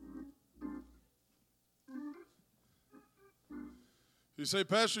You say,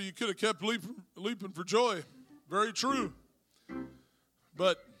 Pastor, you could have kept leaping for joy. Very true.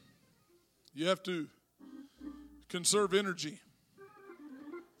 But you have to conserve energy.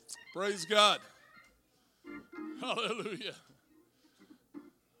 Praise God. Hallelujah.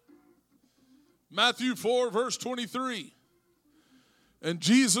 Matthew 4, verse 23. And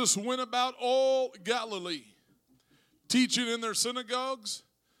Jesus went about all Galilee, teaching in their synagogues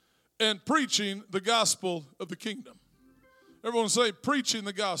and preaching the gospel of the kingdom. Everyone say, preaching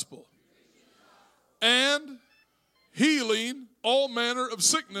the gospel. And healing all manner of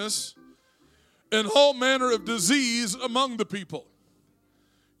sickness and all manner of disease among the people.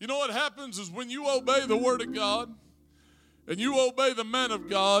 You know what happens is when you obey the word of God and you obey the man of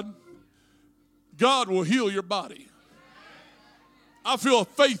God, God will heal your body. I feel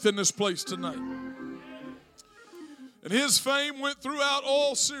faith in this place tonight. And his fame went throughout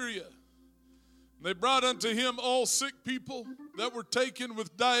all Syria. And they brought unto him all sick people that were taken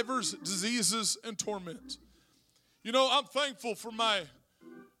with divers diseases and torments. You know, I'm thankful for my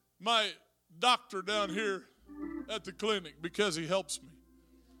doctor down here at the clinic because he helps me.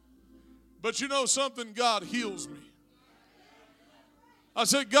 But you know something? God heals me. I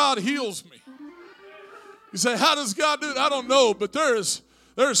said, God heals me. You say, how does God do it? I don't know, but there's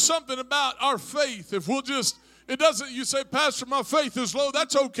something about our faith. If we'll just, it doesn't, you say, Pastor, my faith is low.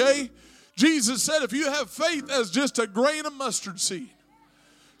 That's okay. Jesus said, if you have faith as just a grain of mustard seed,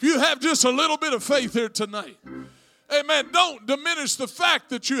 if you have just a little bit of faith here tonight, amen, don't diminish the fact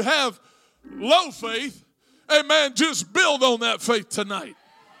that you have low faith. Amen, just build on that faith tonight.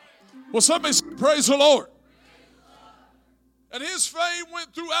 Well, somebody say, praise the Lord. And his fame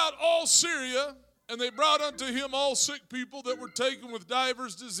went throughout all Syria, and they brought unto him all sick people that were taken with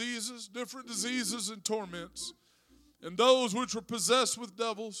divers diseases, different diseases and torments, and those which were possessed with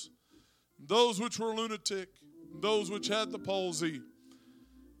devils, and those which were lunatic, and those which had the palsy,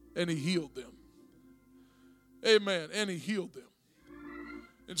 and he healed them. Amen. And he healed them.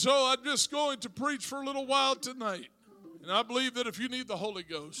 And so I'm just going to preach for a little while tonight. And I believe that if you need the Holy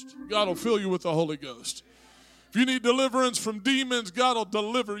Ghost, God will fill you with the Holy Ghost. If you need deliverance from demons, God will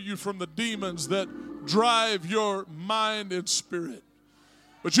deliver you from the demons that drive your mind and spirit.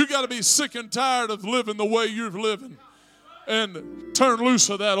 But you got to be sick and tired of living the way you're living and turn loose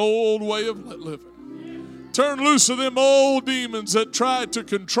of that old way of living. Turn loose of them old demons that try to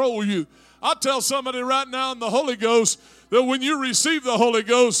control you. I'll tell somebody right now in the Holy Ghost that when you receive the Holy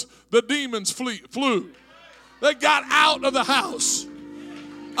Ghost, the demons flew. They got out of the house.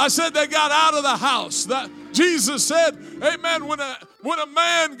 I said they got out of the house. That Jesus said, amen, when a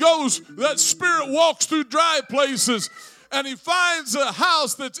man goes, that spirit walks through dry places and he finds a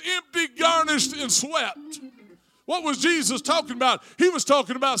house that's empty, garnished, and swept. What was Jesus talking about? He was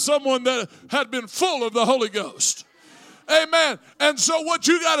talking about someone that had been full of the Holy Ghost. Amen. And so what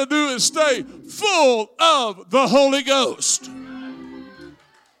you got to do is stay full of the Holy Ghost.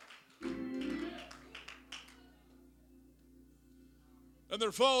 And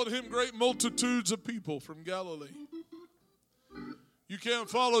there followed him great multitudes of people from Galilee. You can't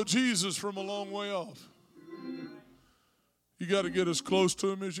follow Jesus from a long way off. You got to get as close to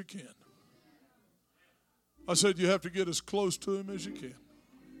him as you can. I said you have to get as close to him as you can.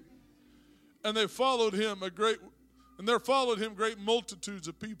 And there followed him great multitudes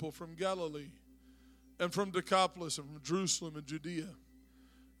of people from Galilee and from Decapolis and from Jerusalem and Judea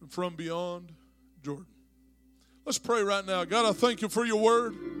and from beyond Jordan. Let's pray right now. God, I thank you for your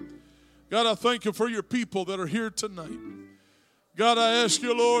word. God, I thank you for your people that are here tonight. God, I ask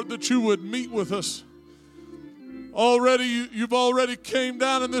you, Lord, that you would meet with us. You've already came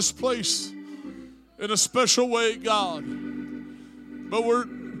down in this place in a special way, God. But we're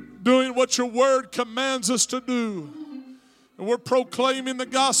doing what your word commands us to do. And we're proclaiming the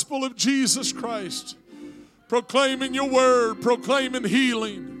gospel of Jesus Christ. Proclaiming your word, proclaiming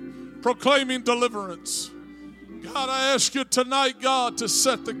healing, proclaiming deliverance. God, I ask you tonight, God, to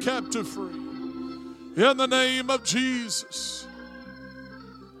set the captive free. In the name of Jesus.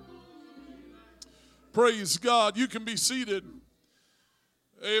 Praise God. You can be seated.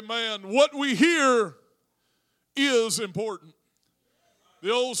 Amen. What we hear is important.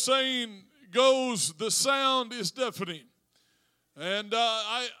 The old saying goes, the sound is deafening. And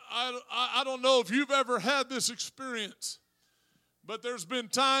I don't know if you've ever had this experience, but there's been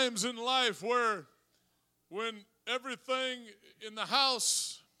times in life where when everything in the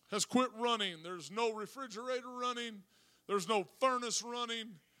house has quit running, there's no refrigerator running, there's no furnace running,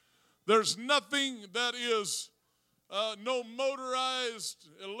 there's nothing that is no motorized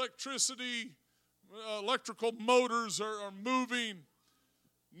electricity, electrical motors are moving,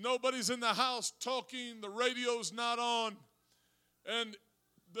 nobody's in the house talking, the radio's not on. and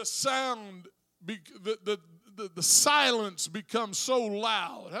the sound, the silence becomes so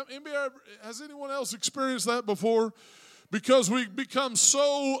loud. Has anyone else experienced that before? Because we become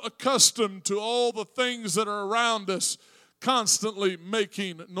so accustomed to all the things that are around us constantly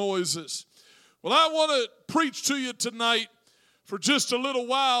making noises. Well, I want to preach to you tonight for just a little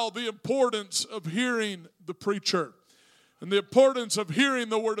while the importance of hearing the preacher and the importance of hearing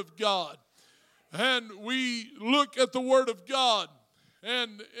the Word of God. And we look at the Word of God,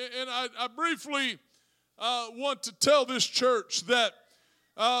 and I briefly want to tell this church that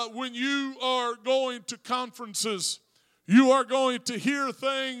when you are going to conferences, you are going to hear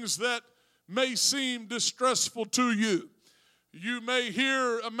things that may seem distressful to you. You may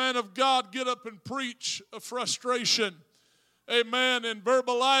hear a man of God get up and preach a frustration, amen, and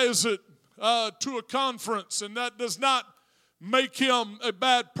verbalize it to a conference, and that does not make him a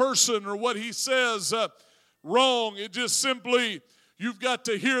bad person or what he says wrong. It just simply, you've got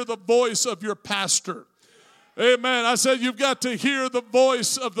to hear the voice of your pastor. Amen. I said you've got to hear the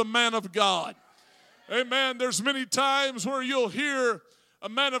voice of the man of God. Amen. There's many times where you'll hear a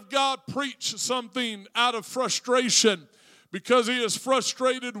man of God preach something out of frustration because he is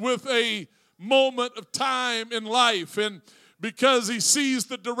frustrated with a moment of time in life, and because he sees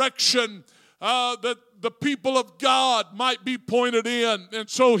the direction that the people of God might be pointed in, and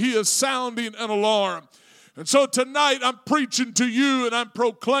so he is sounding an alarm. And so tonight I'm preaching to you and I'm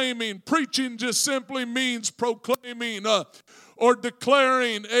proclaiming. Preaching just simply means proclaiming or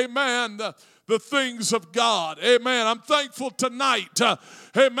declaring, amen, the things of God. Amen. I'm thankful tonight,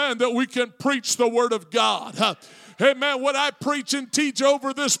 amen, that we can preach the Word of God. Amen. What I preach and teach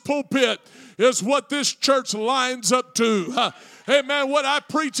over this pulpit is what this church lines up to. Amen. What I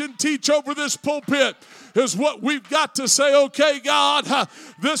preach and teach over this pulpit is what we've got to say, okay, God,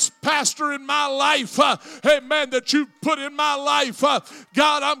 this pastor in my life, amen, that you've put in my life,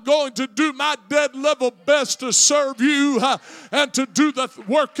 God, I'm going to do my dead level best to serve you and to do the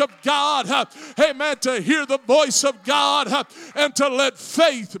work of God, amen, to hear the voice of God and to let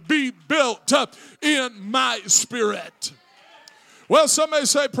faith be built in my spirit. Well, somebody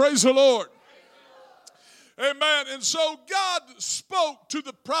say, praise the Lord. Amen. And so God spoke to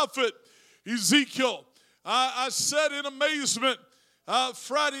the prophet Ezekiel. I said in amazement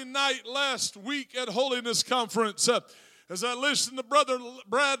Friday night last week at Holiness Conference as I listened to Brother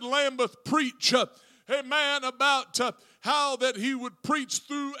Brad Lambeth preach, amen, about how that he would preach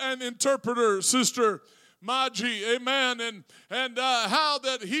through an interpreter, Sister Maji, amen, and how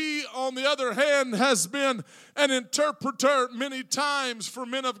that he, on the other hand, has been an interpreter many times for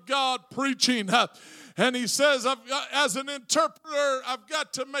men of God preaching. And he says, as an interpreter, I've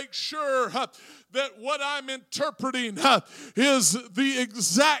got to make sure that what I'm interpreting is the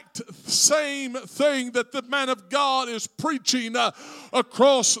exact same thing that the man of God is preaching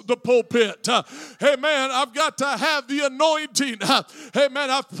across the pulpit. Amen. I've got to have the anointing. Amen.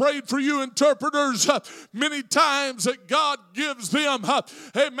 I've prayed for you interpreters many times that God gives them,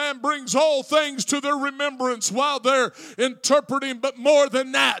 amen, brings all things to their remembrance while they're interpreting. But more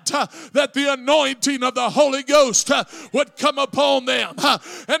than that, that the anointing of the Holy Ghost would come upon them.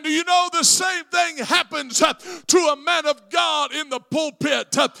 And do you know the same thing happens to a man of God in the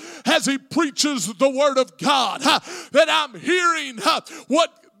pulpit as he preaches the Word of God? That I'm hearing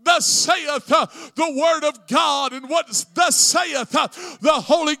what thus saith the Word of God and what thus saith the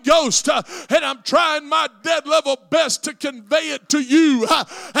Holy Ghost, and I'm trying my dead level best to convey it to you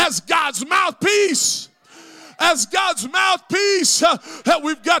as God's mouthpiece. As God's mouthpiece, that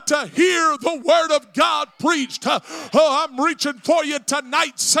we've got to hear the Word of God preached. Oh, I'm reaching for you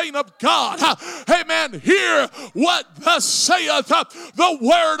tonight, saint of God. Amen. Hear what thus saith the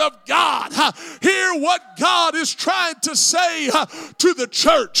Word of God. Hear what God is trying to say to the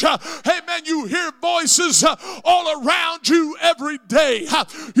church. Amen. You hear voices all around you every day.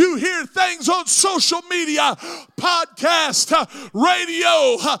 You hear things on social media, podcast,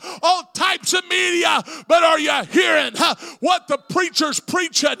 radio, all types of media. But are you hearing what the preacher's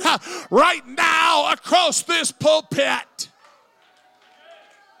preaching right now across this pulpit?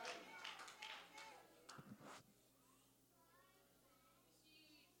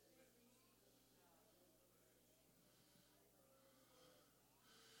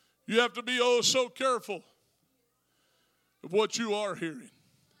 You have to be oh so careful of what you are hearing.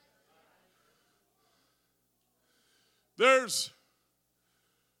 There is,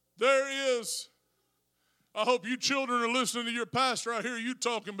 I hope you children are listening to your pastor. I hear you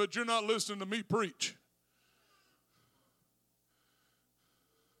talking, but you're not listening to me preach.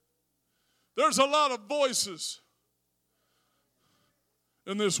 There's a lot of voices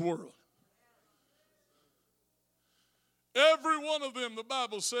in this world. Every one of them, the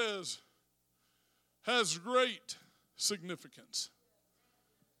Bible says, has great significance.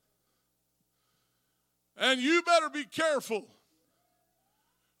 And you better be careful.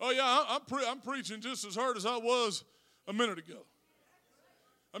 Oh yeah, I'm preaching just as hard as I was a minute ago.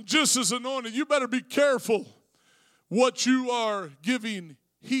 I'm just as anointed. You better be careful what you are giving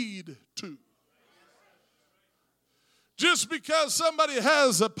heed to. Just because somebody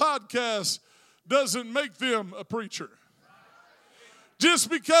has a podcast doesn't make them a preacher. Just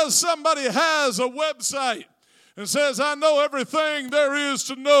because somebody has a website and says, I know everything there is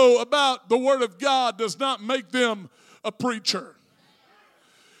to know about the Word of God, does not make them a preacher.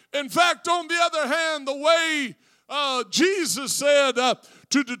 In fact, on the other hand, the way Jesus said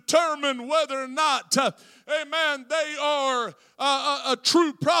to determine whether or not, amen, they are a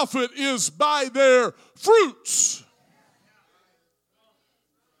true prophet is by their fruits.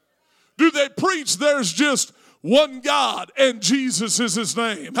 Do they preach there's just one God and Jesus is his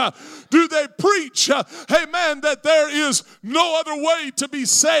name? Do they preach, amen, that there is no other way to be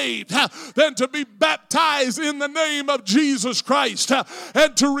saved than to be baptized in the name of Jesus Christ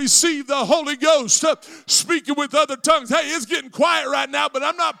and to receive the Holy Ghost, speaking with other tongues? Hey, it's getting quiet right now, but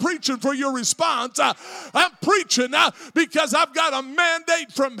I'm not preaching for your response. I'm preaching because I've got a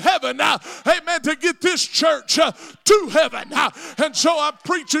mandate from heaven, amen, to get this church to heaven. And so I'm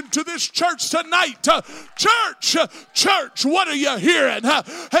preaching to this church tonight. Church, what are you hearing?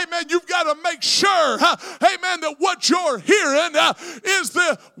 Amen, you've got to make sure, amen, that what you're hearing is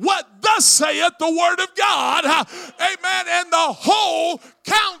the what thus saith the Word of God, amen, and the whole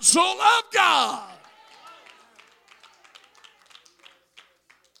counsel of God.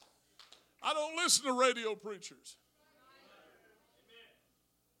 I don't listen to radio preachers.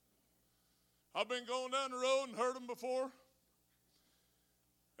 I've been going down the road and heard them before,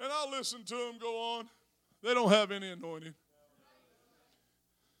 and I'll listen to them go on. They don't have any anointing.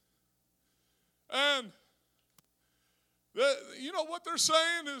 And you know what they're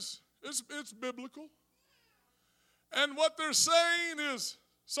saying is it's biblical. And what they're saying is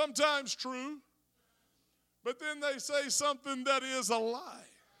sometimes true, but then they say something that is a lie.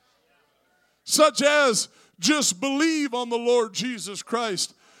 Such as just believe on the Lord Jesus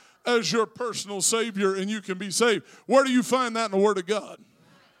Christ as your personal Savior and you can be saved. Where do you find that in the Word of God?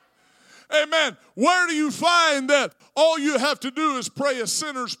 Amen. Where do you find that all you have to do is pray a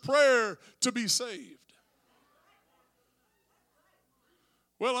sinner's prayer to be saved?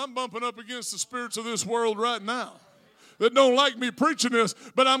 Well, I'm bumping up against the spirits of this world right now that don't like me preaching this,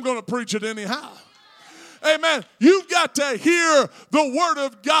 but I'm going to preach it anyhow. Amen. You've got to hear the Word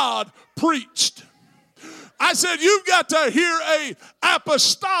of God preached. I said, you've got to hear a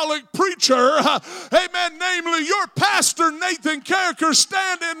apostolic preacher, amen, namely your pastor, Nathan Karriker,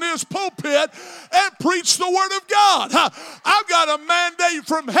 stand in this pulpit and preach the Word of God. I've got a mandate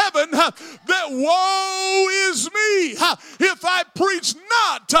from heaven that woe is me if I preach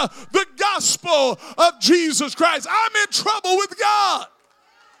not the gospel of Jesus Christ. I'm in trouble with God.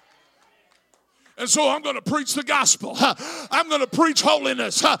 And so I'm going to preach the gospel. I'm going to preach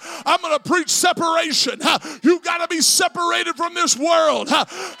holiness. I'm going to preach separation. You've got to be separated from this world.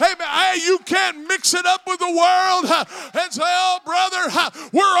 Hey, you can't mix it up with the world and say, oh, brother,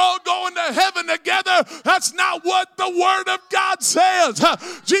 we're all going to heaven together. That's not what the Word of God says.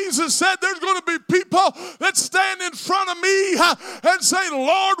 Jesus said there's going to be people that stand in front of me and say,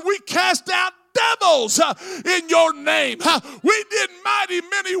 Lord, we cast out devils in your name. We did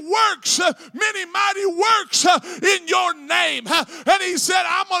many works in your name. And he said,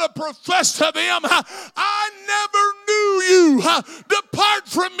 I'm going to profess to them, I never knew you. Depart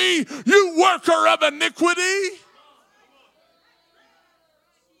from me, you worker of iniquity.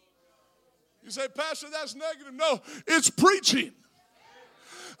 You say, Pastor, that's negative. No, it's preaching.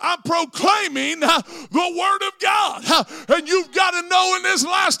 I'm proclaiming the Word of God. And you've got to know in this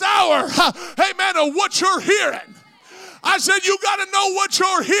last hour, amen, of what you're hearing. I said you've got to know what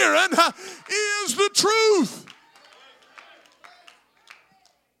you're hearing is the truth.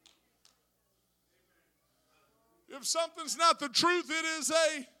 If something's not the truth, it is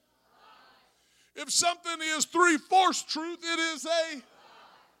a. If something is 3/4 truth, it is a.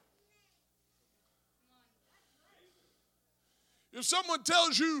 If someone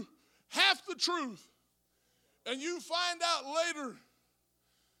tells you half the truth and you find out later,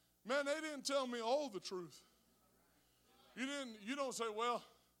 man, they didn't tell me all the truth. You don't say, well,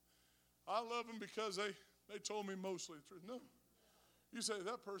 I love them because they told me mostly the truth. No. You say,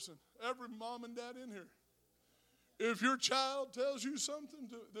 that person, every mom and dad in here, if your child tells you something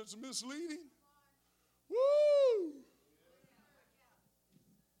that's misleading, woo!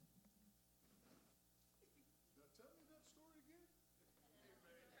 Did I tell you that story?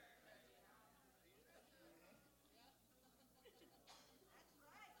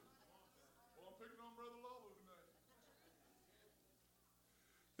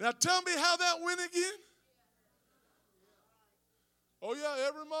 Now tell me how that went again. Oh yeah,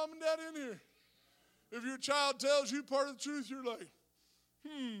 every mom and dad in here. If your child tells you part of the truth, you're like,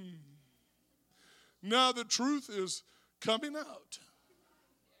 Now the truth is coming out.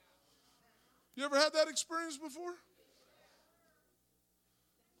 You ever had that experience before?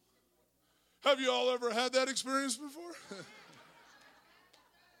 Have you all ever had that experience before?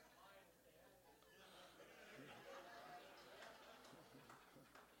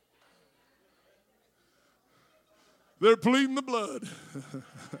 They're pleading the blood.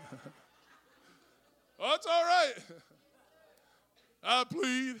 Oh, it's all right.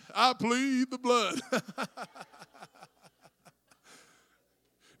 I plead the blood.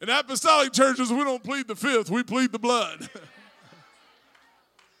 In apostolic churches, we don't plead the fifth, we plead the blood.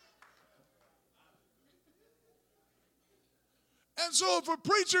 And so if a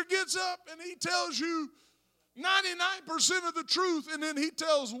preacher gets up and he tells you 99% of the truth and then he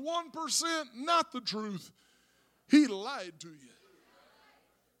tells 1% not the truth, he lied to you.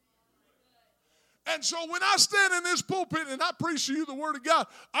 And so when I stand in this pulpit and I preach to you the word of God,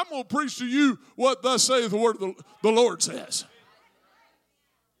 I'm going to preach to you what thus saith the word of the Lord says.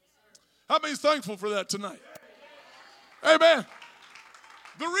 How many's thankful for that tonight? Amen.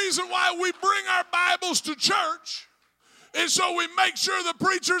 The reason why we bring our Bibles to church is so we make sure the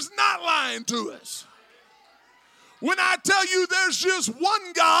preacher's not lying to us. When I tell you there's just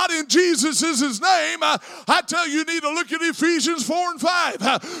one God and Jesus is his name, I tell you need to look at Ephesians 4 and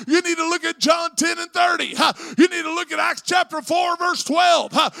 5. You need to look at John 10 and 30. You need to look at Acts chapter 4 verse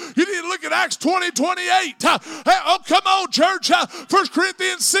 12. You need to look at Acts 20, 28. Oh, come on, church. 1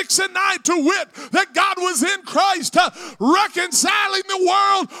 Corinthians 6 and 9, to wit, that God was in Christ, reconciling the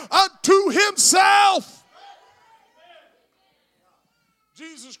world unto himself.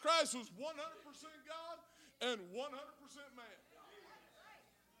 Jesus Christ was 100% God and 100% man.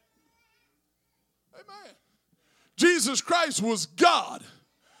 Amen. Jesus Christ was God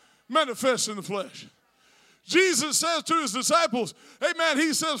manifest in the flesh. Jesus says to his disciples, amen,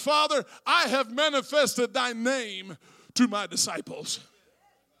 he says, Father, I have manifested thy name to my disciples.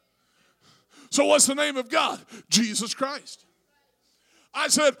 So what's the name of God? Jesus Christ. I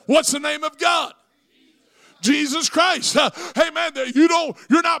said, what's the name of God? Jesus Christ. Amen.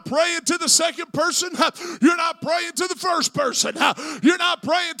 You're not praying to the second person. You're not praying to the first person. You're not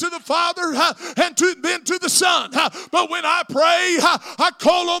praying to the Father and then to the Son. But when I pray, I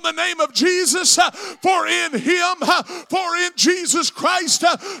call on the name of Jesus, for in him, for in Jesus Christ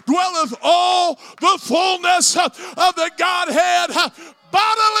dwelleth all the fullness of the Godhead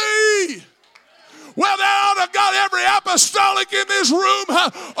bodily. Well, they ought to have got every apostolic in this room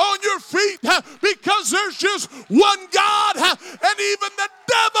on your feet because there's just one God, and even the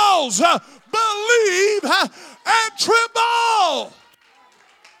devils believe and tremble.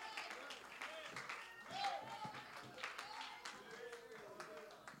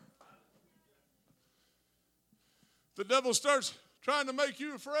 If the devil starts trying to make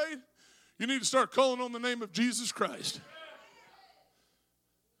you afraid, you need to start calling on the name of Jesus Christ.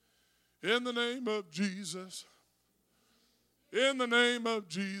 In the name of Jesus, in the name of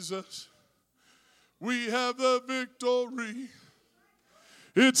Jesus, we have the victory.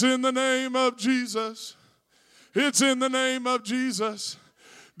 It's in the name of Jesus. It's in the name of Jesus.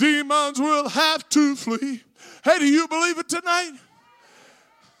 Demons will have to flee. Hey, do you believe it tonight?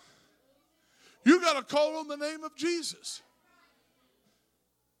 You got to call on the name of Jesus.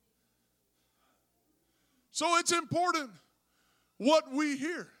 So it's important what we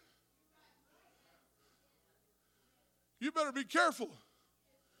hear. You better be careful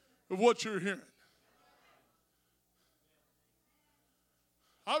of what you're hearing.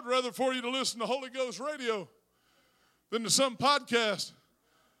 I'd rather for you to listen to Holy Ghost radio than to some podcast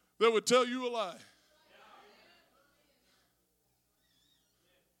that would tell you a lie.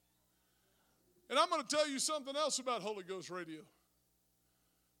 And I'm going to tell you something else about Holy Ghost radio.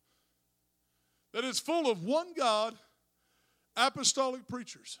 That it's full of one God, apostolic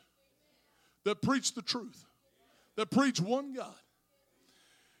preachers that preach the truth. That preach one God.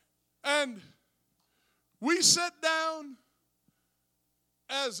 And we sit down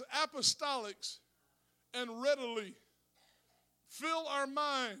as apostolics and readily fill our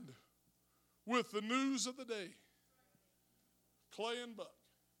mind with the news of the day. Clay and Buck.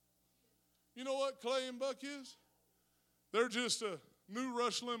 You know what Clay and Buck is? They're just a new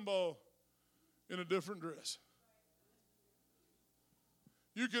Rush Limbaugh in a different dress.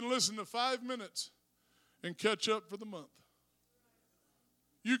 You can listen to 5 minutes and catch up for the month.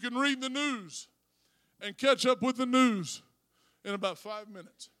 You can read the news and catch up with the news in about 5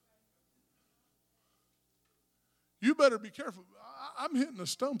 minutes. You better be careful. I'm hitting a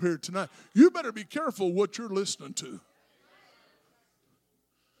stump here tonight. You better be careful what you're listening to.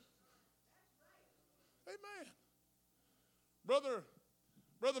 Amen.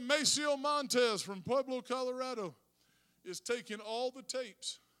 Brother Maceo Montez from Pueblo, Colorado is taking all the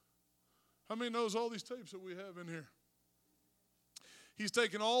tapes. How many knows all these tapes that we have in here? He's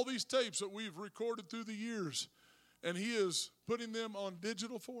taken all these tapes that we've recorded through the years, and he is putting them on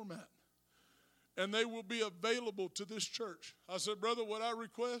digital format. And they will be available to this church. I said, brother, what I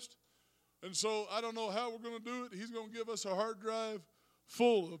request, and so I don't know how we're going to do it. He's going to give us a hard drive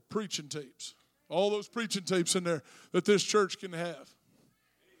full of preaching tapes. All those preaching tapes in there that this church can have.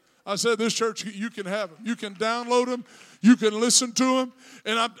 I said, this church, you can have them. You can download them. You can listen to them.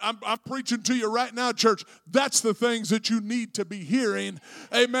 And I'm preaching to you right now, church. That's the things that you need to be hearing.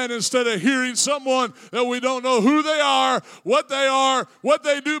 Amen. Instead of hearing someone that we don't know who they are, what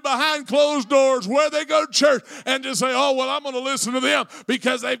they do behind closed doors, where they go to church, and just say, oh, well, I'm going to listen to them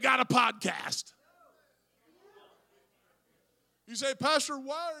because they've got a podcast. You say, Pastor,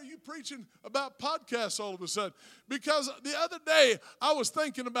 why are you preaching about podcasts all of a sudden? Because the other day I was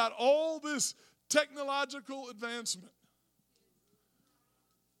thinking about all this technological advancement.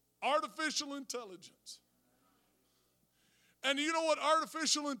 Artificial intelligence. And you know what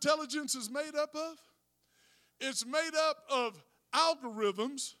artificial intelligence is made up of? It's made up of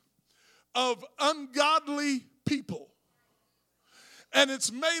algorithms of ungodly people. And it's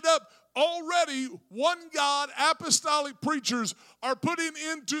made up already, one God apostolic preachers are putting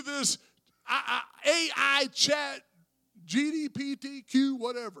into this AI chat, GDPTQ,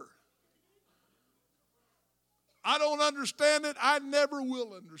 whatever. I don't understand it. I never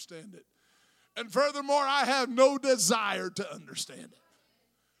will understand it. And furthermore, I have no desire to understand it.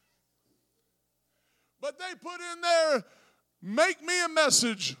 But they put in there, make me a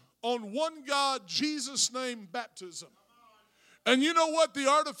message on one God, Jesus' name, baptism. And you know what the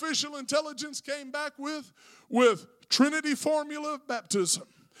artificial intelligence came back with? With Trinity formula of baptism.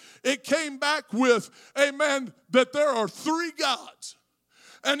 It came back with, amen, that there are three gods.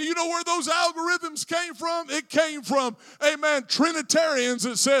 And you know where those algorithms came from? It came from, amen, Trinitarians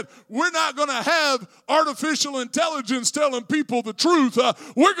that said, we're not going to have artificial intelligence telling people the truth.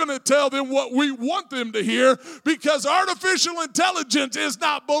 We're going to tell them what we want them to hear because artificial intelligence is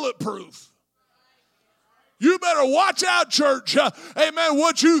not bulletproof. You better watch out, church. Amen.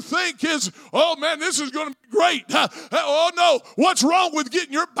 What you think is, oh, man, this is going to be great. Oh, no. What's wrong with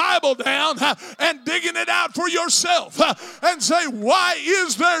getting your Bible down and digging it out for yourself and say, why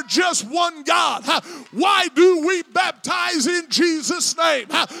is there just one God? Why do we baptize in Jesus' name?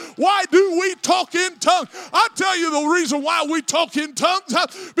 Why do we talk in tongues? I'll tell you the reason why we talk in tongues,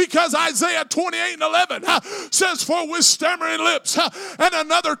 because Isaiah 28:11 says, for with stammering lips and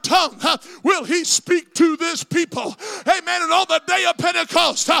another tongue will he speak to this people. Amen. And on the day of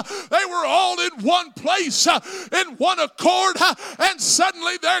Pentecost, they were all in one place, in one accord, and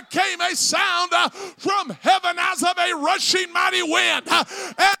suddenly there came a sound from heaven as of a rushing mighty wind,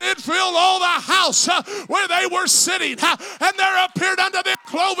 and it filled all the house where they were sitting, and there appeared unto them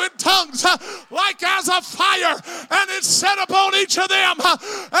cloven tongues like as a fire, and it set upon each of them,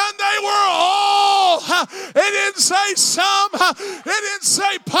 and they were all, it didn't say some, it didn't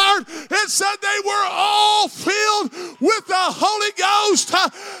say part, it said they were all filled with the Holy Ghost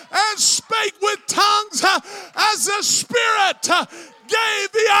and spake with tongues as the Spirit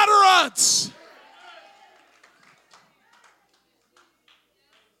gave the utterance.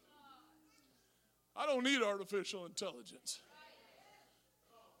 I don't need artificial intelligence.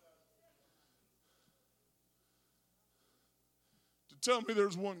 To tell me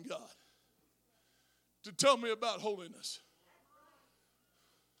there's one God. To tell me about holiness.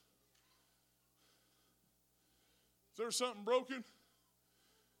 If there's something broken,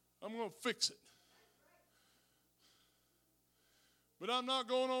 I'm going to fix it. But I'm not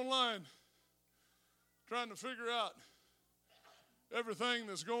going online trying to figure out everything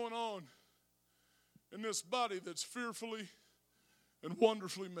that's going on in this body that's fearfully and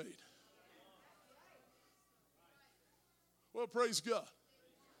wonderfully made. Well, praise God.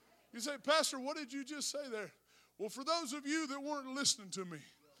 You say, Pastor, what did you just say there? Well, for those of you that weren't listening to me,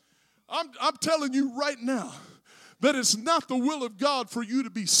 I'm telling you right now that it's not the will of God for you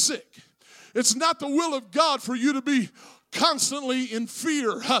to be sick. It's not the will of God for you to be constantly in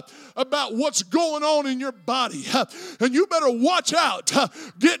fear about what's going on in your body. And you better watch out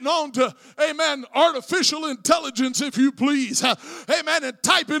getting on to, amen, artificial intelligence, if you please. Amen, and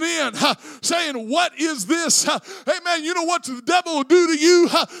typing in, saying, what is this? Amen, you know what the devil will do to you?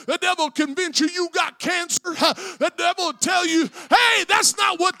 The devil will convince you got cancer. The devil will tell you, hey, that's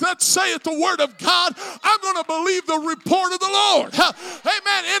not what that saith the word of God. I'm going to believe the report of the Lord.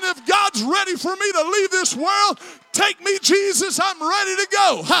 Amen, and if God's ready for me to leave this world, take me, Jesus, I'm ready to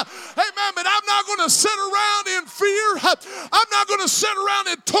go. Amen, but I'm not going to sit around in fear. I'm not going to sit around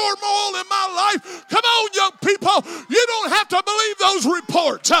in turmoil in my life. Come on, young people. You don't have to believe those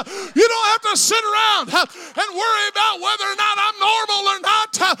reports. You don't have to sit around and worry about whether or not I'm normal or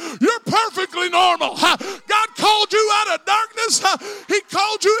not. You're perfectly normal. God called you out of darkness. He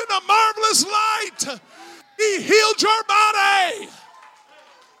called you in a marvelous light. He healed your body.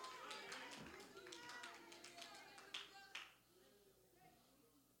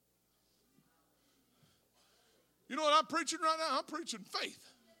 You know what I'm preaching right now? I'm preaching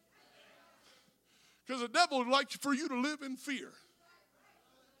faith. Because the devil would like for you to live in fear.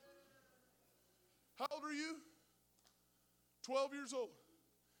 How old are you? 12 years old.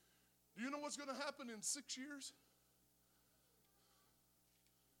 Do you know what's going to happen in 6 years?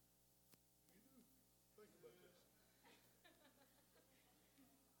 Think about this.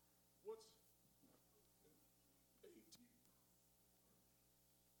 What's 18?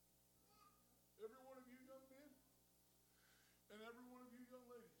 Every one of you young men and every one of you young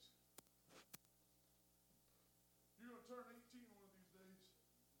ladies, you're going to turn 18 one of these days.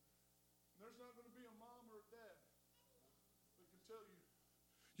 And there's not going to be a mom or a dad that can tell you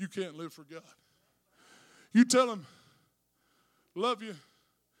you can't live for God. You tell them, love you.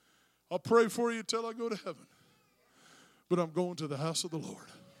 I'll pray for you till I go to heaven. But I'm going to the house of the Lord.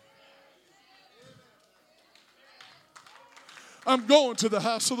 I'm going to the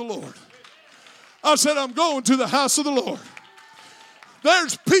house of the Lord. I said, I'm going to the house of the Lord.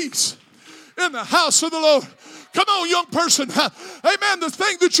 There's peace in the house of the Lord. Come on, young person. Amen. The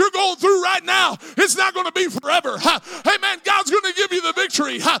thing that you're going through right now, it's not going to be forever. Amen. God's going to give you the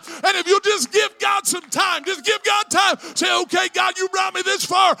victory. And if you'll just give God some time, just give God time. Say, okay, God, you brought me this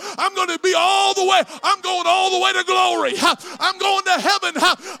far. I'm going to be all the way. I'm going all the way to glory. I'm going to heaven.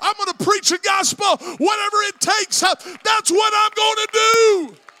 I'm going to preach the gospel. Whatever it takes, that's what I'm going to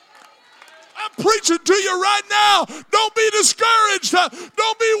do. I'm preaching to you right now. Don't be discouraged.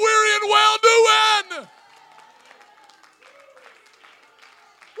 Don't be weary in well-doing.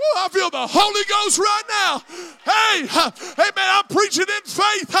 I feel the Holy Ghost right now. Hey, man, I'm preaching in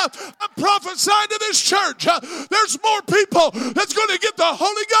faith. I'm prophesying to this church. There's more people that's going to get the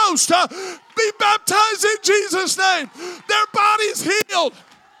Holy Ghost. Be baptized in Jesus' name. Their body's healed.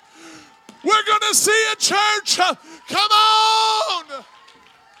 We're going to see a church. Come on.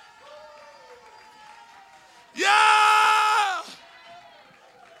 Yeah.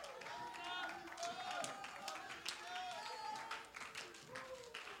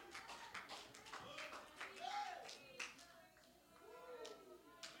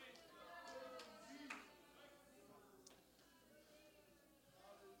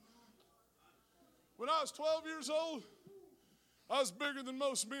 When I was 12 years old, I was bigger than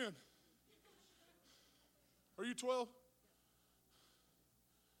most men. Are you 12?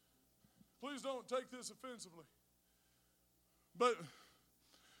 Please don't take this offensively. But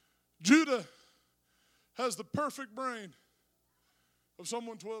Judah has the perfect brain of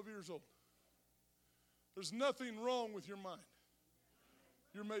someone 12 years old. There's nothing wrong with your mind.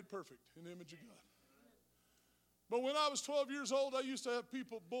 You're made perfect in the image of God. But when I was 12 years old, I used to have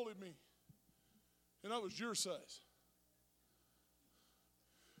people bully me. And I was your size.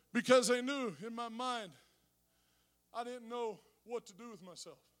 Because they knew in my mind I didn't know what to do with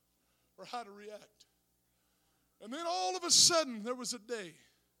myself or how to react. And then all of a sudden there was a day.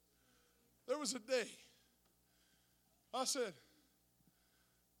 I said,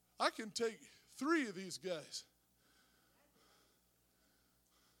 I can take 3 of these guys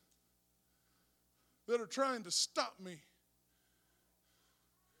that are trying to stop me.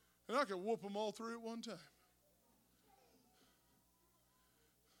 And I could whoop them all 3 at one time.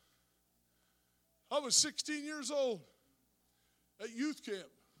 I was 16 years old at youth camp.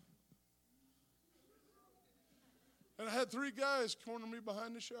 And I had 3 guys corner me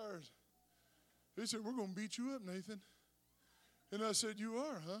behind the showers. They said, we're going to beat you up, Nathan. And I said, you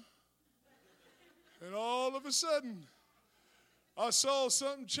are, huh? And all of a sudden, I saw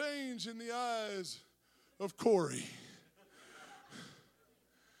something change in the eyes of Corey.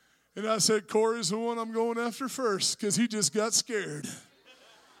 And I said, Corey's the one I'm going after first because he just got scared.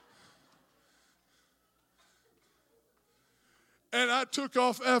 And I took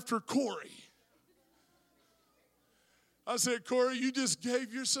off after Corey. I said, Corey, you just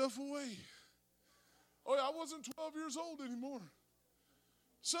gave yourself away. Oh, yeah, I wasn't 12 years old anymore.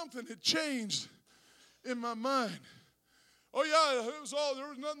 Something had changed in my mind. Oh, yeah, there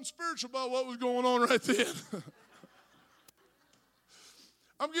was nothing spiritual about what was going on right then.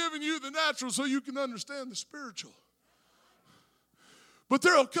 I'm giving you the natural so you can understand the spiritual. But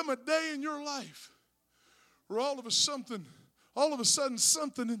there will come a day in your life where all of a sudden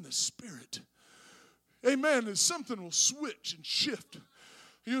something in the spirit, amen, and something will switch and shift.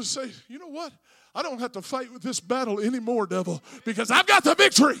 You'll say, you know what? I don't have to fight with this battle anymore, devil, because I've got the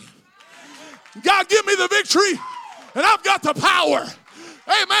victory. God, give me the victory, and I've got the power,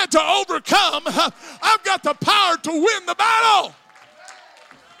 amen, to overcome. I've got the power to win the battle.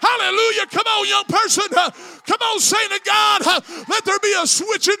 Hallelujah. Come on, young person. Come on, saint of God. Let there be a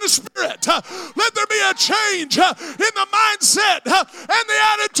switch in the spirit. Let there be a change in the mindset and the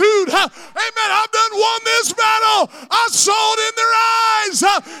attitude. Amen. I've done won this battle. I saw it in their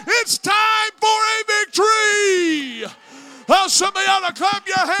eyes. It's time for a victory. Oh, somebody ought to clap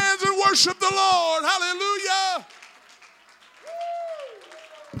your hands and worship the Lord. Hallelujah.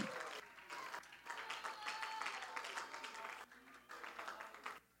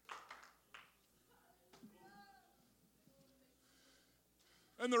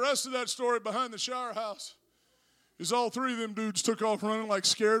 And the rest of that story behind the shower house is all three of them dudes took off running like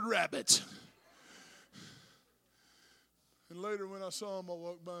scared rabbits. And later when I saw them, I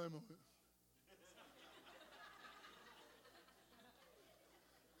walked by them.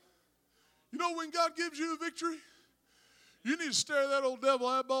 You know, when God gives you a victory, you need to stare that old devil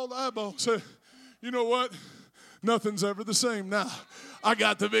eyeball to eyeball and say, you know what? Nothing's ever the same now. I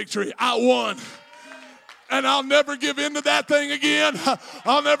got the victory. I won. And I'll never give in to that thing again.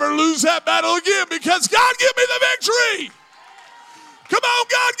 I'll never lose that battle again because God give me the victory. Come on,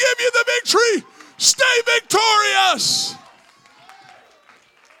 God give you the victory. Stay victorious.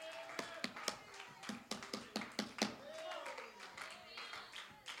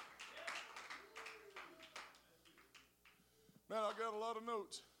 Man, I got a lot of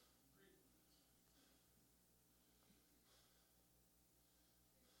notes.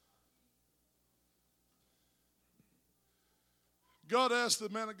 God asked the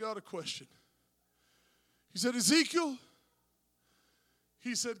man of God a question. He said, Ezekiel,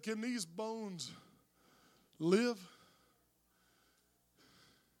 he said, can these bones live?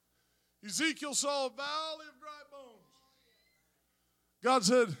 Ezekiel saw a valley of dry bones. God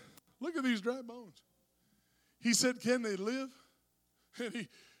said, look at these dry bones. He said, can they live? And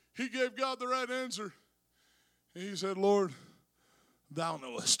he gave God the right answer. And he said, Lord, thou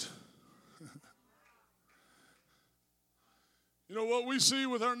knowest. You know, what we see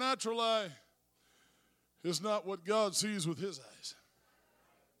with our natural eye is not what God sees with his eyes.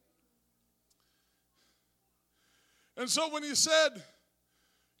 And so when he said,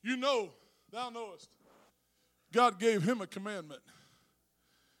 you know, thou knowest, God gave him a commandment.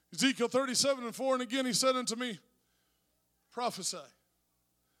 Ezekiel 37:4, and again he said unto me, prophesy.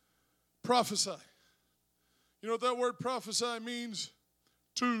 Prophesy. You know what that word prophesy means?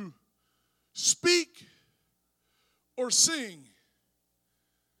 To speak or sing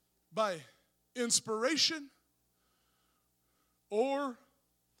by inspiration or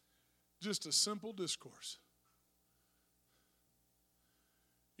just a simple discourse.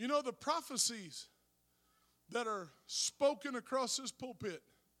 You know, the prophecies that are spoken across this pulpit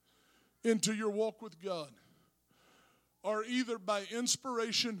into your walk with God are either by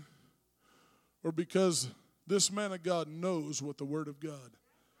inspiration or because this man of God knows what the Word of God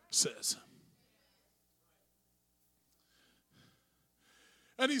says.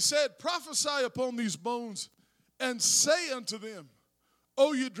 And he said, prophesy upon these bones and say unto them,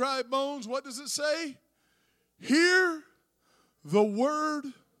 O you dry bones, what does it say? Hear the word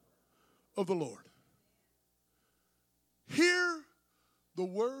of the Lord. Hear the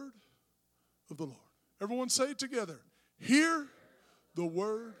word of the Lord. Everyone say it together. Hear the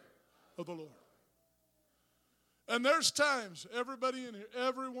word of the Lord. And there's times,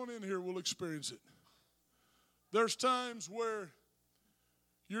 everyone in here will experience it. There's times where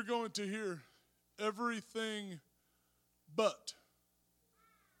you're going to hear everything but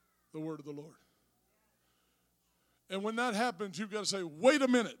the word of the Lord. And when that happens, you've got to say, wait a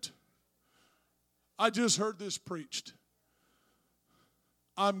minute. I just heard this preached.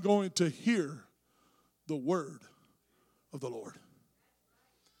 I'm going to hear the word of the Lord.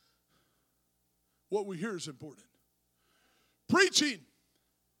 What we hear is important. Preaching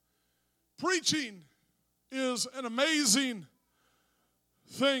is an amazing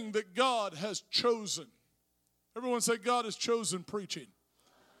thing that God has chosen Everyone say, God has chosen preaching.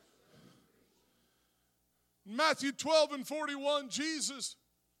 Matthew 12 and 41, Jesus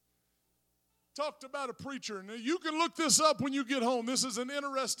talked about a preacher. And you can look this up when you get home. This is an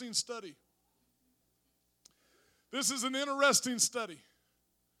interesting study. This is an interesting study.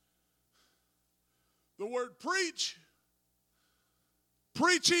 The word preach,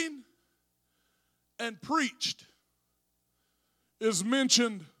 preaching, and preached is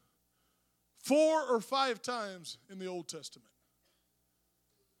mentioned 4 or 5 times in the Old Testament.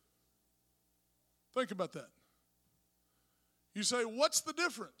 Think about that. You say, what's the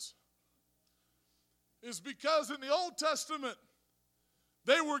difference? It's because in the Old Testament,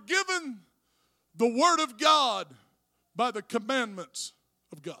 they were given the Word of God by the commandments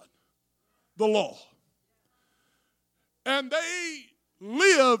of God, the law. And they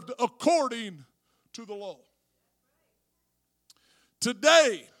lived according to the law.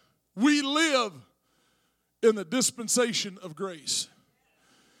 Today, we live in the dispensation of grace.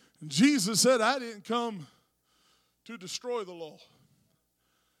 And Jesus said, I didn't come to destroy the law,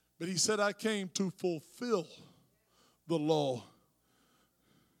 but he said, I came to fulfill the law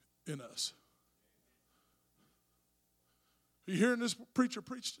in us. Are you hearing this preacher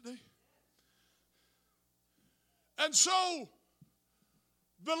preach today? And so,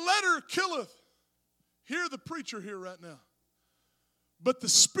 the letter killeth. Hear the preacher here right now. But the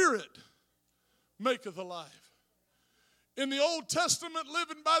Spirit maketh alive. In the Old Testament,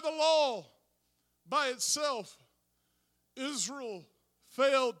 living by the law, by itself, Israel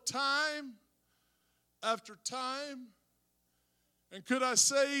failed time after time. And could I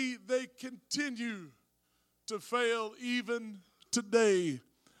say they continue to fail even today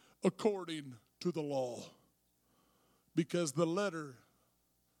according to the law? Because the letter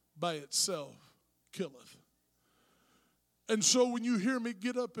by itself killeth. And so when you hear me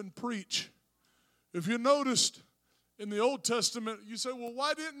get up and preach, if you noticed in the Old Testament, you say, well,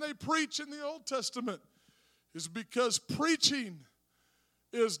 why didn't they preach in the Old Testament? It's because preaching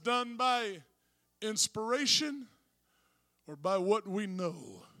is done by inspiration or by what we know.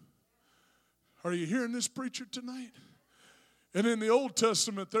 Are you hearing this preacher tonight? And in the Old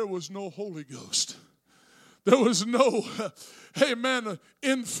Testament, there was no Holy Ghost. There was no, amen,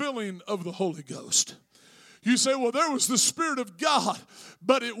 infilling of the Holy Ghost. You say, well, there was the Spirit of God,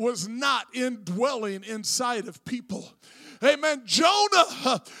 but it was not indwelling inside of people. Amen.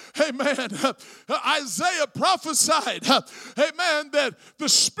 Jonah, amen. Isaiah prophesied, amen, that the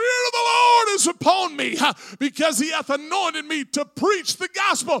Spirit of the Lord is upon me because he hath anointed me to preach the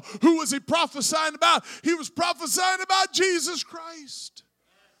gospel. Who was he prophesying about? He was prophesying about Jesus Christ.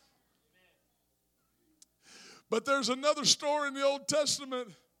 But there's another story in the Old Testament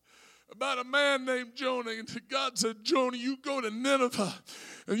about a man named Jonah. And God said, Jonah, you go to Nineveh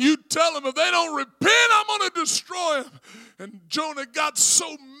and you tell them if they don't repent, I'm going to destroy them. And Jonah got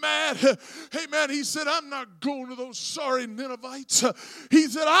so mad. Hey, man, he said, I'm not going to those sorry Ninevites. He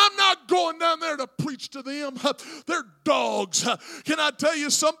said, I'm not going down there to preach to them. They're dogs. Can I tell you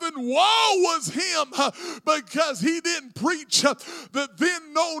something? Woe was him because he didn't preach the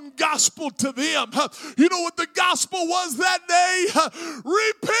then known gospel to them. You know what the gospel was that day?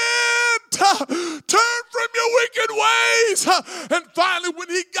 Repent! Turn from your wicked ways. And finally, when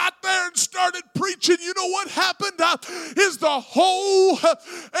he got there and started preaching, you know what happened? Is the whole,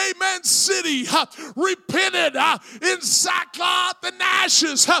 amen, city repented in sackcloth and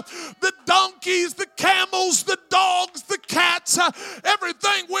ashes. The donkeys, the camels, the dogs, the cats,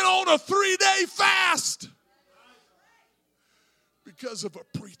 everything went on a 3-day fast because of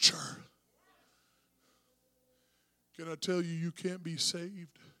a preacher. Can I tell you, you can't be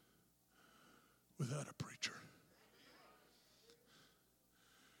saved without a preacher?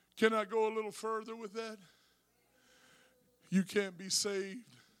 Can I go a little further with that? You can't be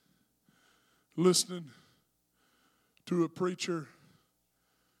saved listening to a preacher.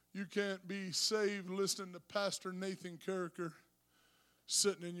 You can't be saved listening to Pastor Nathan Karriker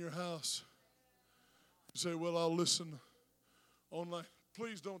sitting in your house. You say, well, I'll listen online.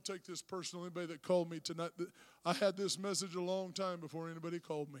 Please don't take this personal. Anybody that called me tonight, I had this message a long time before anybody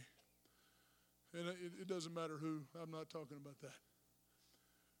called me. And it doesn't matter who. I'm not talking about that.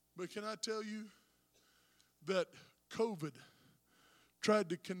 But can I tell you that COVID tried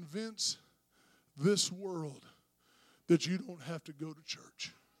to convince this world that you don't have to go to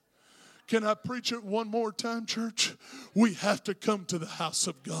church? Can I preach it one more time, church? We have to come to the house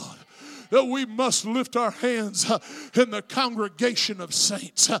of God. That we must lift our hands in the congregation of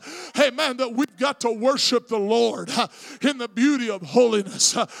saints. Amen. That we've got to worship the Lord in the beauty of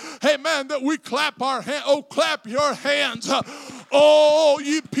holiness. Amen. That we clap our hands. Oh, clap your hands. Oh,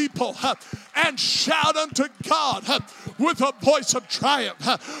 you people people and shout unto God with a voice of triumph.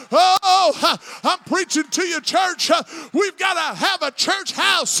 Oh, I'm preaching to you, church. We've got to have a church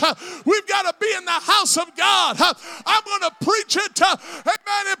house. We've got to be in the house of God. I'm going to preach it,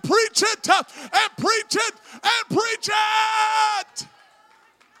 amen, and preach it, and preach it, and preach it.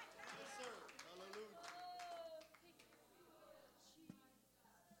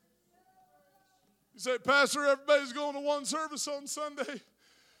 You say, Pastor, everybody's going to one service on Sunday,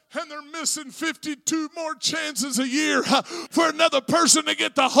 and they're missing 52 more chances a year for another person to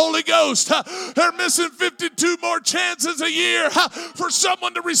get the Holy Ghost. They're missing 52 more chances a year for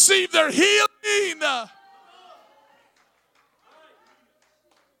someone to receive their healing.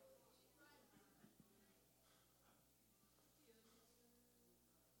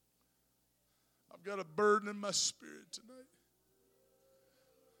 I've got a burden in my spirit tonight.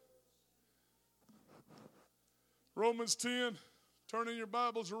 Romans 10. Turn in your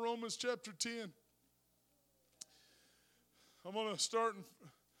Bibles to Romans chapter 10. I'm going to start.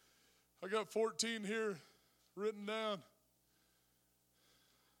 I got 14 here written down.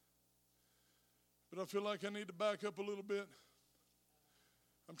 But I feel like I need to back up a little bit.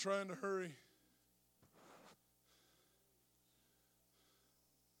 I'm trying to hurry.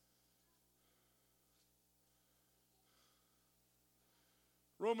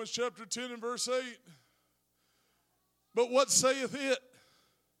 Romans chapter 10 and verse 8. But what saith it?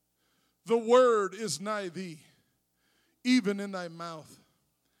 The word is nigh thee, even in thy mouth,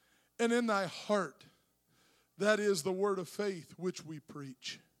 and in thy heart. That is the word of faith which we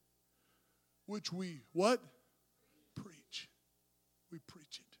preach. Which we, what? Preach. We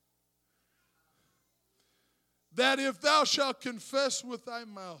preach it. That if thou shalt confess with thy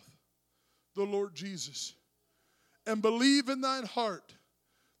mouth the Lord Jesus, and believe in thine heart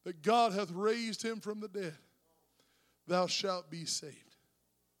that God hath raised him from the dead, thou shalt be saved.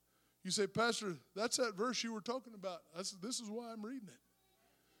 You say, Pastor, that's that verse you were talking about. This is why I'm reading it.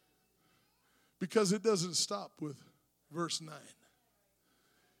 Because it doesn't stop with verse 9.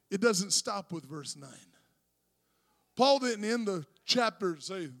 It doesn't stop with verse 9. Paul didn't end the chapter and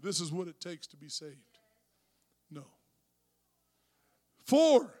say, this is what it takes to be saved. No.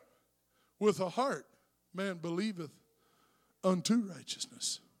 For with the heart man believeth unto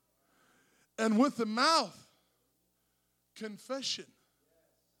righteousness, and with the mouth confession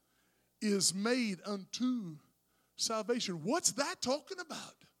is made unto salvation. What's that talking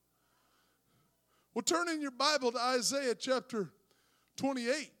about? Well, turn in your Bible to Isaiah chapter 28.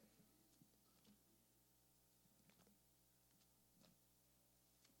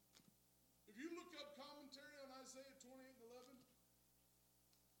 If you look up commentary on Isaiah 28 and 11,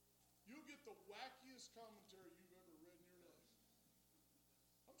 you'll get the wackiest commentary you've ever read in your life.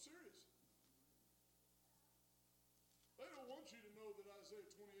 I'm serious. They don't want you to know that Isaiah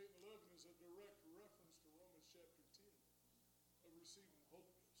 28 and 11 is a direct reference to Romans chapter 10 of receiving the Holy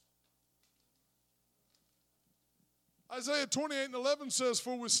Ghost. Isaiah 28 and 11 says,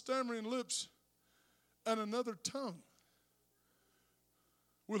 for with stammering lips and another tongue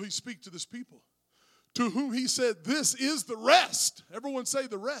will he speak to this people, to whom he said, this is the rest. Everyone say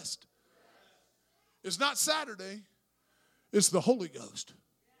the rest. It's not Saturday. It's the Holy Ghost.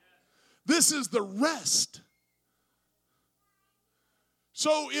 This is the rest.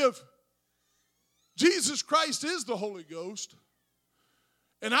 So if Jesus Christ is the Holy Ghost,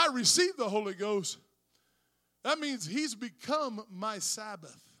 and I receive the Holy Ghost, that means he's become my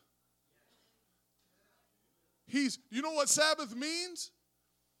Sabbath. You know what Sabbath means?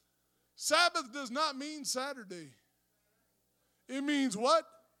 Sabbath does not mean Saturday. It means what?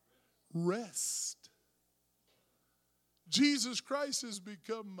 Rest. Jesus Christ has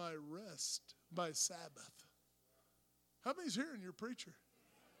become my rest, my Sabbath. How many's hearing your preacher?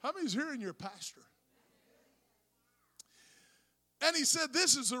 How many's hearing your pastor? And he said,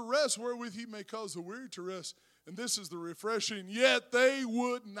 this is a rest wherewith he may cause the weary to rest, and this is the refreshing, yet they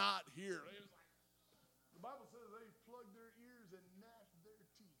would not hear. The Bible says they plugged their ears and gnashed their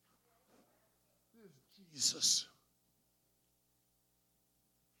teeth. This is Jesus.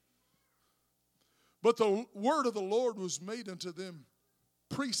 But the word of the Lord was made unto them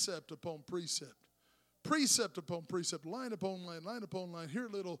precept upon precept, precept upon precept, line upon line, line upon line, here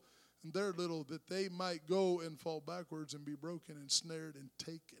little and there little, that they might go and fall backwards and be broken and snared and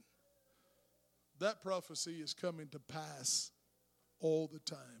taken. That prophecy is coming to pass all the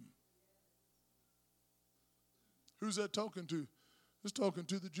time. Who's that talking to? It's talking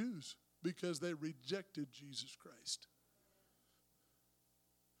to the Jews because they rejected Jesus Christ.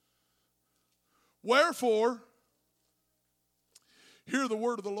 Wherefore, hear the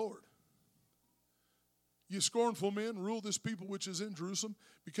word of the Lord, Ye scornful men, rule this people which is in Jerusalem,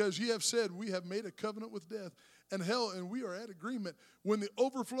 because ye have said, we have made a covenant with death and hell, and we are at agreement. When the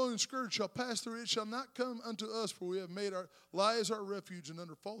overflowing scourge shall pass through, it shall not come unto us, for we have made our lies our refuge, and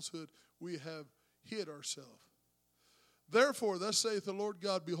under falsehood we have hid ourselves. Therefore, thus saith the Lord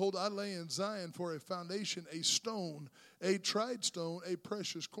God, behold, I lay in Zion for a foundation, a stone, a tried stone, a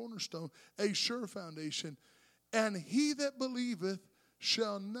precious cornerstone, a sure foundation, and he that believeth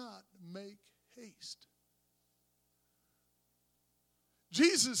shall not make haste.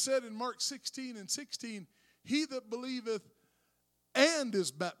 Jesus said in Mark 16:16, he that believeth and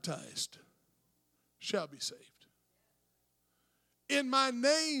is baptized shall be saved. In my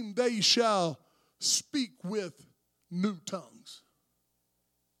name they shall speak with new tongues.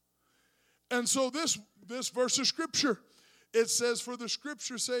 And so this verse of Scripture, it says, for the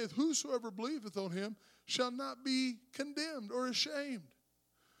Scripture saith, whosoever believeth on him shall not be condemned or ashamed.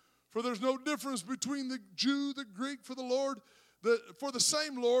 For there's no difference between the Jew, the Greek, for the Lord. For the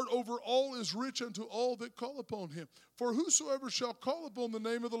same Lord over all is rich unto all that call upon him. For whosoever shall call upon the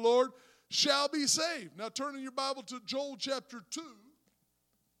name of the Lord shall be saved. Now turn in your Bible to Joel chapter 2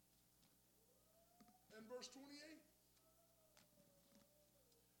 and verse 28.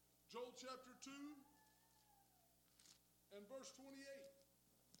 Joel chapter 2 and verse 28.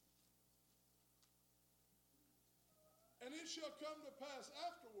 And it shall come to pass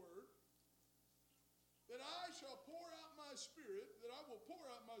afterward that I shall pour out my spirit, that I will pour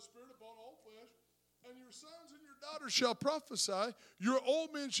out my spirit upon all flesh, and your sons and your daughters shall prophesy, your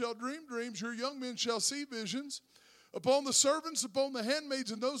old men shall dream dreams, your young men shall see visions. Upon the servants, upon the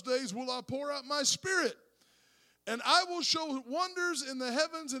handmaids in those days will I pour out my spirit. And I will show wonders in the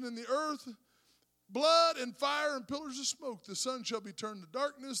heavens and in the earth, blood and fire and pillars of smoke. The sun shall be turned to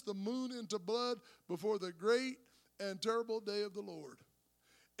darkness, the moon into blood, before the great and terrible day of the Lord.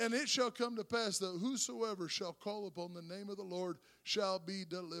 And it shall come to pass that whosoever shall call upon the name of the Lord shall be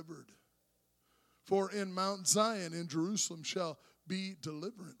delivered. For in Mount Zion in Jerusalem shall be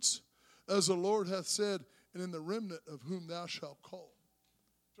deliverance, as the Lord hath said, and in the remnant of whom thou shalt call.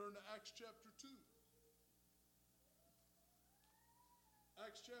 Turn to Acts chapter 2.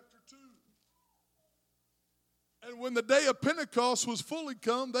 Acts chapter 2. And when the day of Pentecost was fully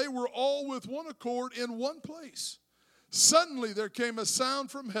come, they were all with one accord in one place. Suddenly there came a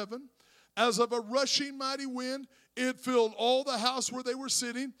sound from heaven, as of a rushing mighty wind. It filled all the house where they were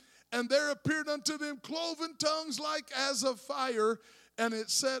sitting. And there appeared unto them cloven tongues like as of fire, and it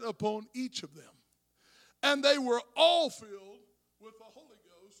sat upon each of them. And they were all filled with the Holy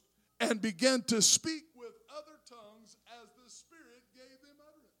Ghost, and began to speak with other tongues as the Spirit gave them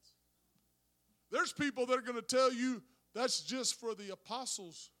utterance. There's people that are going to tell you that's just for the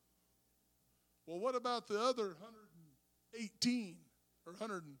apostles. Well, what about the other 118 or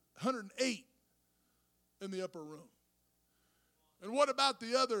 108 in the upper room? And what about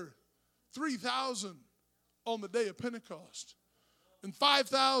the other 3,000 on the day of Pentecost? And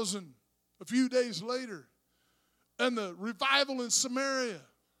 5,000 a few days later? And the revival in Samaria?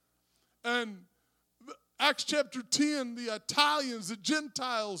 And Acts chapter 10, the Italians, the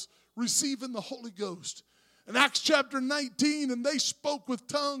Gentiles receiving the Holy Ghost. And Acts chapter 19, and they spoke with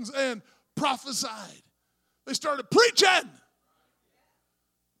tongues and prophesied. They started preaching.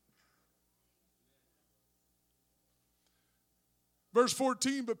 Verse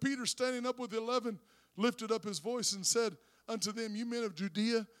 14, but Peter, standing up with the 11, lifted up his voice and said unto them, you men of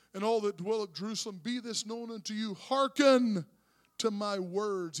Judea and all that dwell at Jerusalem, be this known unto you, hearken to my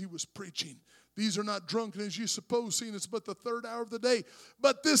words. He was preaching. These are not drunken as you suppose, seeing it's but the third hour of the day.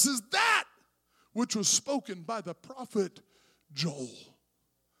 But this is that which was spoken by the prophet Joel,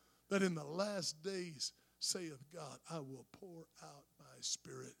 that in the last days saith God, I will pour out my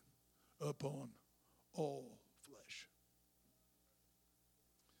spirit upon all flesh.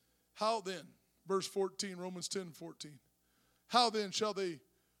 How then, verse 14, Romans 10:14, how then shall they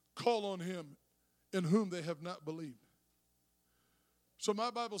call on him in whom they have not believed? So my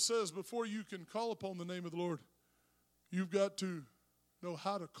Bible says before you can call upon the name of the Lord, you've got to know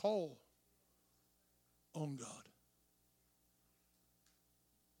how to call on God.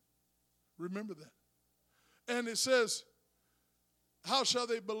 Remember that. And it says, how shall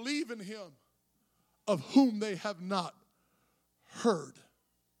they believe in him of whom they have not heard?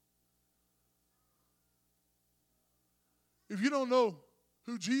 If you don't know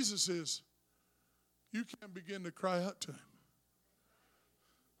who Jesus is, you can't begin to cry out to him.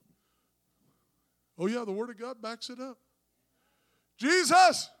 Oh yeah, the Word of God backs it up.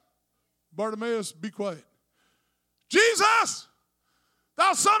 Jesus! Bartimaeus, be quiet. Jesus!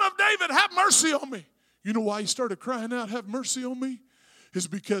 Thou son of David, have mercy on me. You know why he started crying out, have mercy on me? It's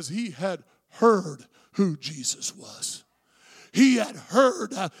because he had heard who Jesus was. He had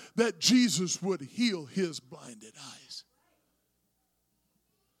heard that Jesus would heal his blinded eyes.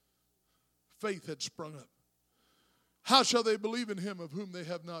 Faith had sprung up. How shall they believe in him of whom they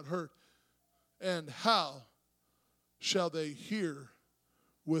have not heard? And how shall they hear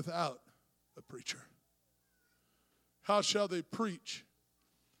without a preacher? How shall they preach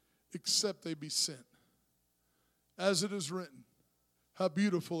except they be sent? As it is written, how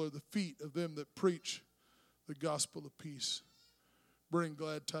beautiful are the feet of them that preach the gospel of peace, bring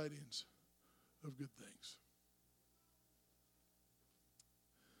glad tidings of good things.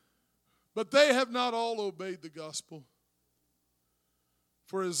 But they have not all obeyed the gospel.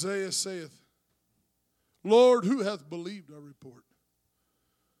 For Isaiah saith, Lord, who hath believed our report?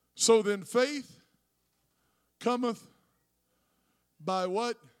 So then faith cometh by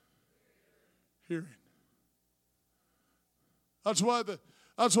what? Hearing. That's why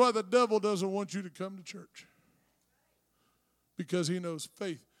the devil doesn't want you to come to church. Because he knows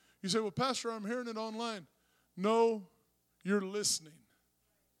faith. You say, well, Pastor, I'm hearing it online. No, you're listening.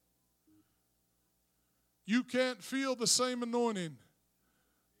 You can't feel the same anointing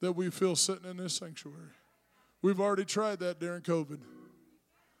that we feel sitting in this sanctuary. We've already tried that during COVID.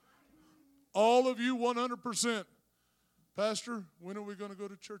 All of you 100%. Pastor, when are we going to go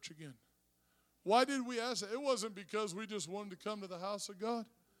to church again? Why did we ask that? It wasn't because we just wanted to come to the house of God.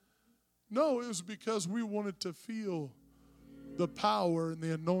 No, it was because we wanted to feel the power and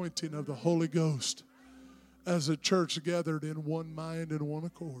the anointing of the Holy Ghost as a church gathered in one mind and one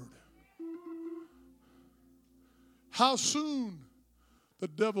accord. How soon the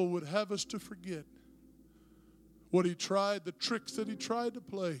devil would have us to forget what he tried, the tricks that he tried to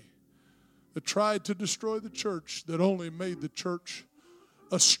play, that tried to destroy the church, that only made the church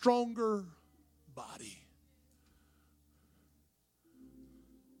a stronger body.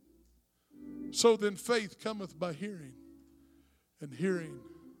 So then faith cometh by hearing, and hearing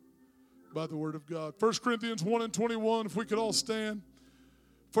by the word of God. 1 Corinthians 1:21, if we could all stand.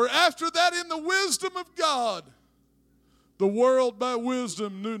 For after that in the wisdom of God, the world by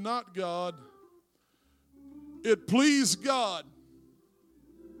wisdom knew not God. It pleased God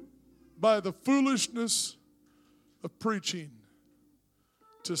by the foolishness of preaching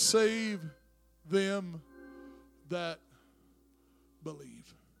to save them that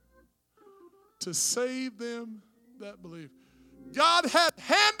believe. To save them that believe. God had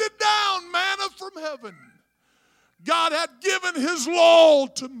handed down manna from heaven. God had given his law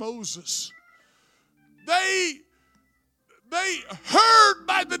to Moses. They heard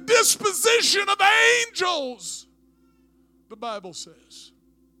by the disposition of angels, the Bible says.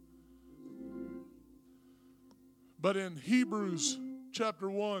 But in Hebrews chapter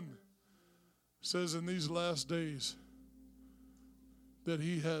 1, it says in these last days that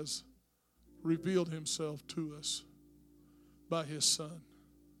he has revealed himself to us by his Son.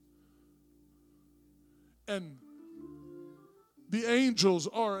 And the angels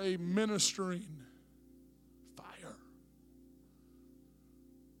are a ministering fire.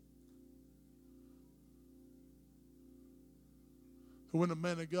 When a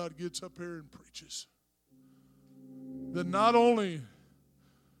man of God gets up here and preaches, then not only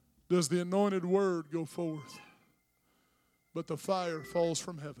does the anointed word go forth, but the fire falls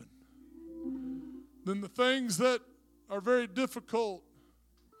from heaven. Then the things that are very difficult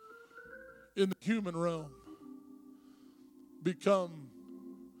in the human realm become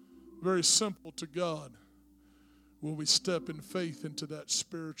very simple to God when we step in faith into that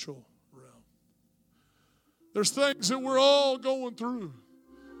spiritual realm. There's things that we're all going through,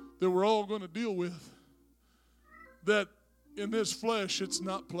 that we're all going to deal with, that in this flesh it's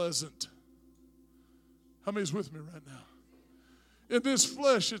not pleasant. How many's with me right now? In this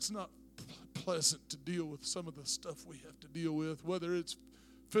flesh it's not pleasant to deal with some of the stuff we have to deal with, whether it's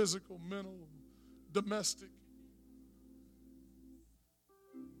physical, mental, domestic.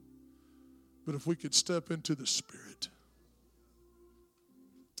 But if we could step into the Spirit.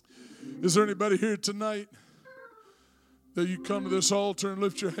 Is there anybody here tonight that you come to this altar and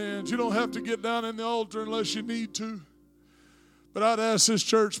lift your hands? You don't have to get down in the altar unless you need to. But I'd ask this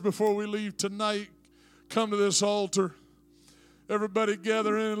church before we leave tonight, come to this altar. Everybody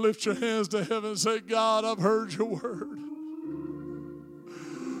gather in and lift your hands to heaven and say, God, I've heard your word.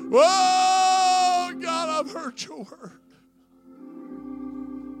 Whoa, God, I've heard your word.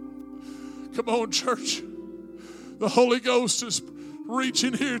 Come on, church. The Holy Ghost is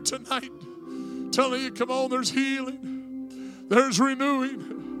reaching here tonight, telling you, come on, there's healing, there's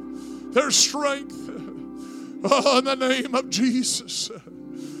renewing, there's strength. Oh, in the name of Jesus.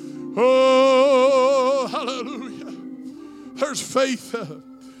 Oh, hallelujah. There's faith.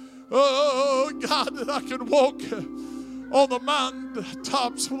 Oh, God, that I can walk on the mountain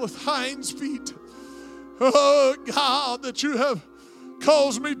tops with hinds feet. Oh, God, that you have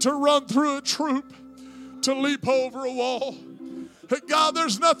caused me to run through a troop, to leap over a wall. God,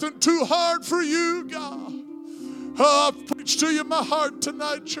 there's nothing too hard for you, God. Oh, I've preached to you my heart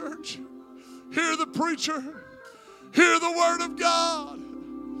tonight, church. Hear the preacher. Hear the word of God.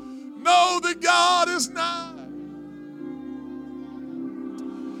 Know that God is nigh.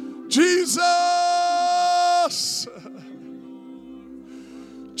 Jesus.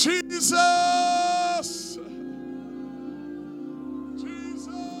 Jesus.